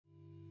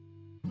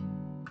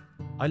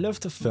I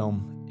love to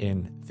film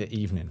in the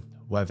evening.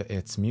 Whether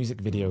it's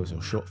music videos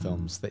or short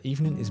films, the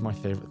evening is my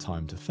favourite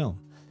time to film.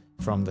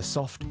 From the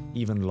soft,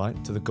 even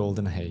light to the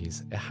golden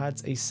haze, it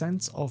adds a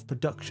sense of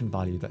production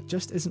value that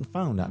just isn't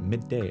found at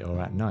midday or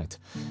at night,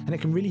 and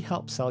it can really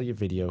help sell your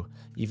video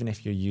even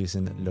if you're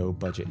using low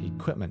budget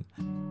equipment.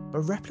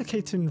 But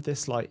replicating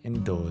this light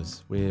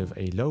indoors with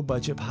a low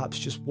budget, perhaps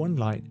just one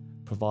light,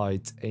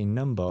 provides a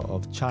number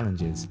of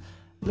challenges.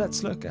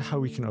 Let's look at how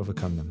we can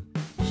overcome them.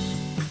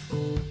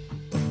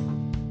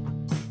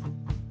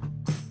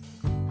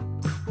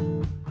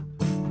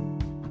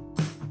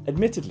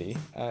 Admittedly,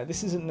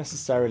 this isn't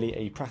necessarily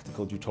a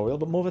practical tutorial,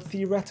 but more of a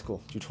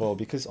theoretical tutorial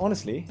because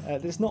honestly,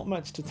 there's not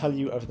much to tell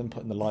you other than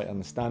putting the light on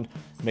the stand,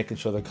 making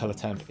sure the color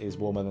temp is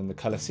warmer than the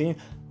color scene.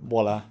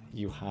 Voila,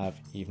 you have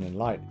evening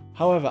light.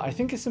 However, I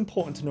think it's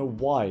important to know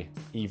why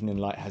evening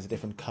light has a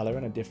different color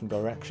and a different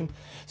direction,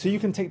 so you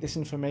can take this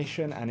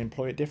information and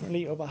employ it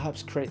differently or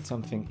perhaps create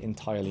something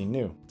entirely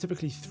new.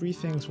 Typically, three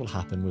things will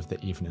happen with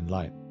the evening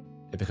light.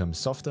 It becomes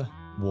softer,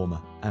 warmer,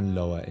 and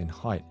lower in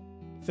height.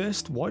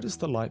 First, why does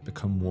the light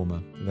become warmer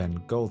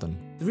than golden?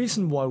 The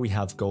reason why we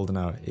have golden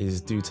hour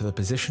is due to the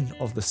position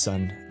of the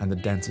sun and the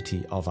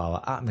density of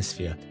our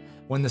atmosphere.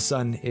 When the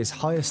sun is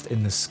highest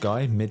in the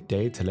sky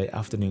midday to late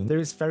afternoon, there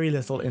is very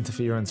little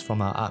interference from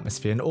our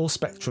atmosphere and all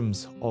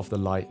spectrums of the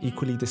light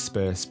equally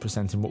disperse,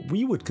 presenting what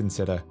we would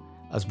consider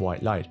as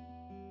white light.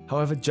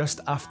 However, just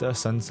after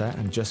sunset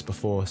and just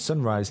before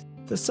sunrise,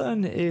 the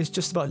sun is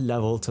just about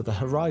level to the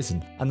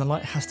horizon and the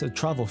light has to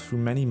travel through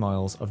many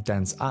miles of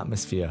dense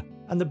atmosphere,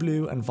 and the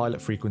blue and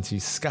violet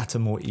frequencies scatter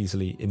more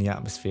easily in the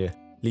atmosphere,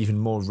 leaving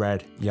more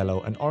red,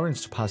 yellow and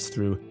orange to pass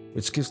through,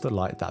 which gives the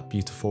light that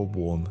beautiful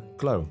warm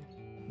glow.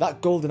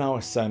 That golden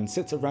hour sun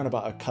sits around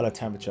about a colour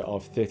temperature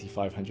of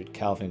 3500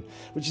 Kelvin,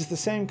 which is the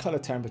same colour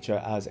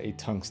temperature as a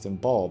tungsten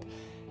bulb.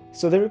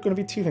 So there are going to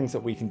be two things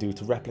that we can do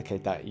to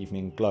replicate that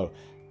evening glow.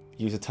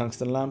 Use a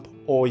tungsten lamp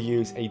or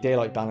use a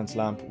daylight balance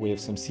lamp with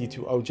some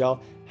C2O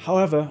gel.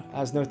 However,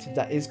 as noted,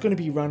 that is going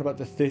to be around about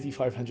the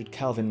 3500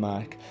 Kelvin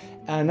mark,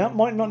 and that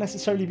might not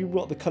necessarily be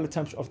what the color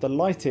temperature of the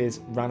light is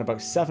around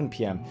about 7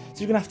 PM.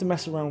 So you're going to have to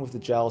mess around with the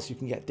gels. You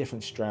can get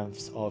different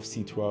strengths of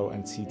C2O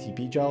and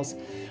CTB gels,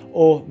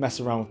 or mess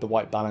around with the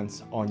white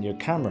balance on your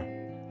camera.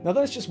 Now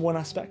that's just one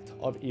aspect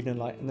of evening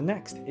light, and the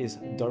next is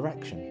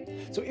direction.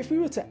 So if we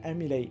were to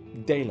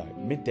emulate daylight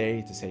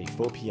midday to say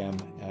 4 PM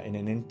in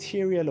an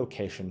interior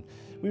location,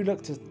 we would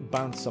look to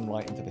bounce some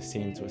light into the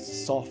scene so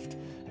it's soft,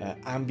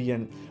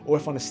 ambient, or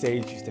if on a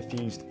stage use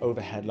diffused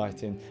overhead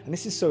lighting. And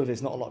this is so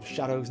there's not a lot of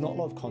shadows, not a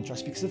lot of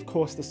contrast, because of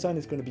course the sun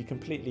is going to be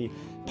completely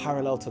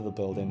parallel to the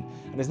building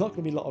and there's not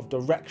going to be a lot of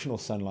directional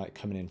sunlight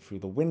coming in through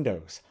the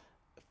windows.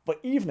 For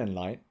evening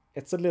light,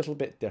 it's a little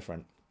bit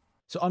different.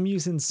 So I'm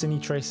using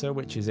Cine Tracer,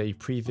 which is a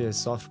previous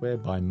software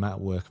by Matt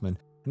Workman,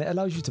 and it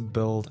allows you to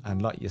build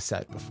and light your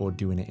set before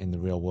doing it in the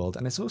real world,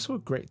 and it's also a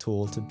great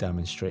tool to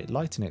demonstrate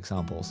lighting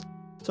examples.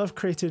 So I've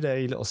created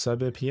a little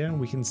suburb here, and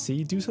we can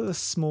see due to the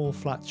small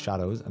flat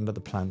shadows under the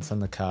plants and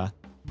the car,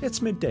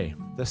 it's midday.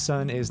 The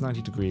sun is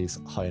 90 degrees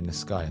high in the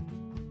sky.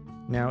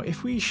 Now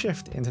if we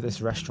shift into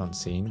this restaurant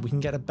scene, we can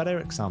get a better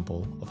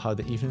example of how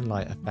the evening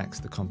light affects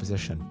the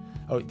composition.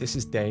 Oh, this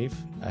is Dave,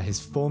 his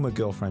former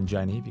girlfriend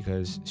Jenny,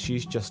 because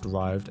she's just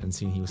arrived and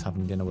seen he was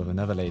having dinner with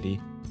another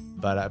lady.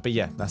 But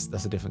yeah,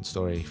 that's a different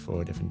story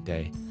for a different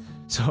day.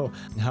 So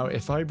now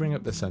if I bring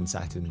up the sun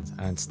settings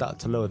and start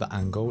to lower the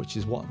angle, which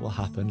is what will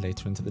happen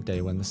later into the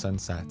day when the sun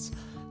sets,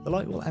 the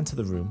light will enter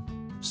the room,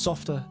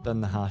 softer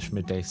than the harsh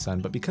midday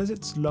sun, but because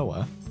it's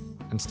lower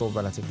and still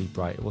relatively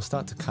bright, it will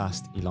start to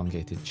cast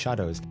elongated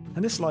shadows,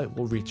 and this light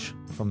will reach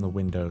from the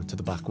window to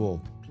the back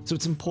wall. So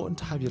it's important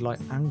to have your light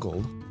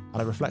angled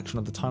at a reflection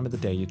of the time of the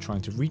day you're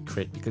trying to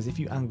recreate, because if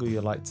you angle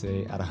your light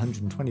say at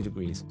 120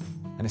 degrees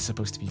and it's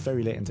supposed to be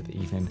very late into the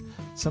evening,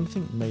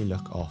 something may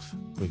look off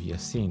with your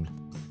scene.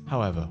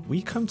 However,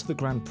 we come to the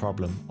grand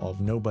problem of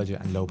no budget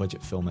and low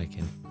budget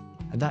filmmaking,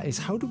 and that is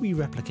how do we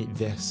replicate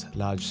this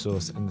large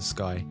source in the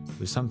sky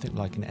with something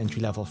like an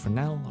entry-level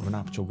Fresnel or an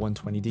Aperture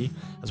 120D,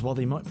 as while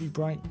they might be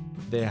bright,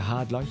 they're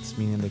hard lights,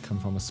 meaning they come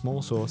from a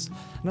small source,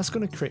 and that's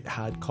going to create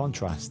hard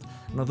contrast.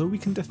 And although we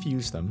can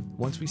diffuse them,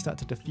 once we start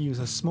to diffuse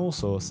a small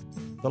source,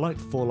 the light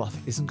fall off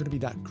isn't going to be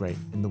that great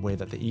in the way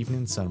that the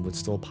evening sun would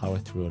still power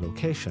through a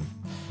location.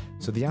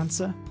 So the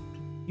answer?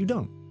 You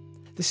don't.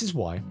 This is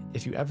why,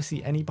 if you ever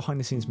see any behind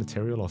the scenes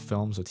material or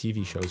films or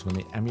TV shows when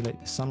they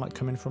emulate the sunlight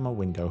coming from a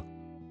window,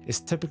 it's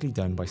typically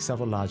done by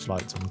several large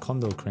lights on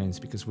condor cranes,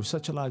 because with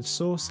such a large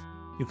source,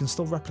 you can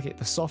still replicate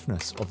the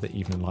softness of the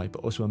evening light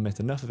but also emit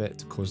enough of it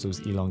to cause those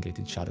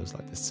elongated shadows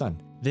like the sun.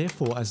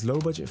 Therefore, as low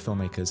budget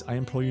filmmakers, I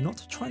implore you not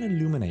to try and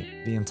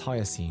illuminate the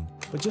entire scene,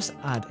 but just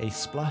add a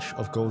splash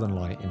of golden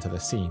light into the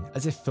scene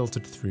as if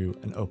filtered through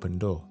an open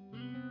door.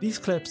 These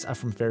clips are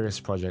from various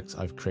projects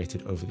I've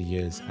created over the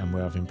years and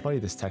where I've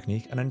employed this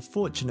technique, and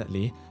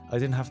unfortunately I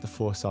didn't have the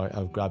foresight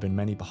of grabbing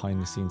many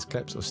behind the scenes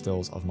clips or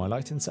stills of my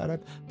lighting setup,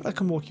 but I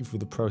can walk you through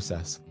the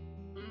process.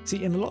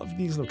 See, in a lot of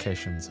these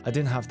locations, I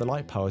didn't have the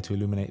light power to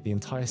illuminate the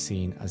entire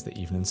scene as the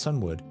evening sun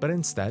would, but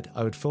instead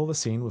I would fill the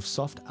scene with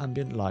soft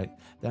ambient light,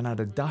 then add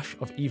a dash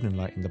of evening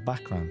light in the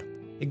background.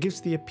 It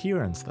gives the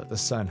appearance that the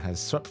sun has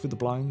swept through the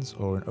blinds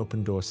or an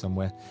open door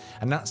somewhere,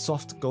 and that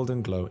soft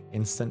golden glow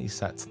instantly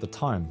sets the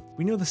time.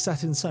 We know the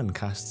setting sun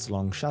casts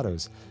long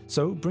shadows,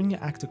 so bring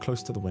your actor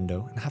close to the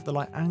window and have the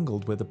light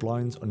angled where the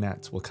blinds or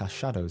nets will cast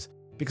shadows,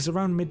 because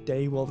around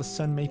midday, while the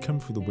sun may come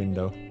through the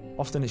window,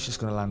 often it's just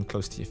going to land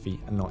close to your feet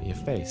and not your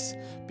face,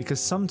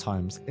 because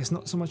sometimes it's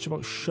not so much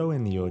about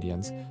showing the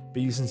audience,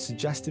 but using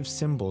suggestive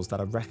symbols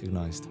that are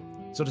recognised.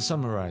 So to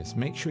summarise,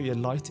 make sure your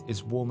light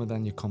is warmer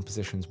than your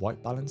composition's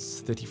white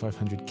balance.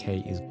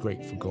 3500K is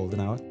great for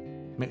golden hour.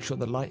 Make sure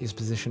the light is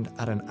positioned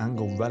at an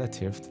angle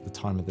relative to the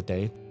time of the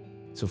day.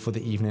 So for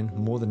the evening,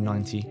 more than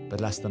 90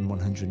 but less than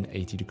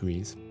 180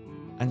 degrees.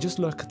 And just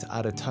look to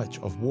add a touch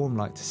of warm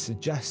light to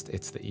suggest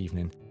it's the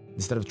evening,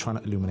 instead of trying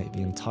to illuminate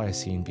the entire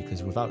scene,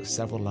 because without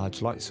several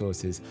large light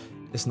sources,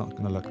 it's not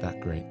going to look that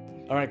great.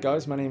 Alright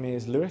guys, my name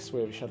is Lewis,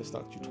 we're with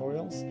Shutterstock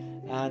Tutorials,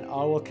 and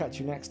I will catch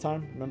you next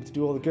time. Remember to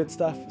do all the good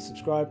stuff,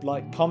 subscribe,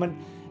 like, comment,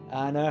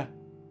 and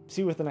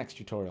see you with the next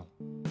tutorial.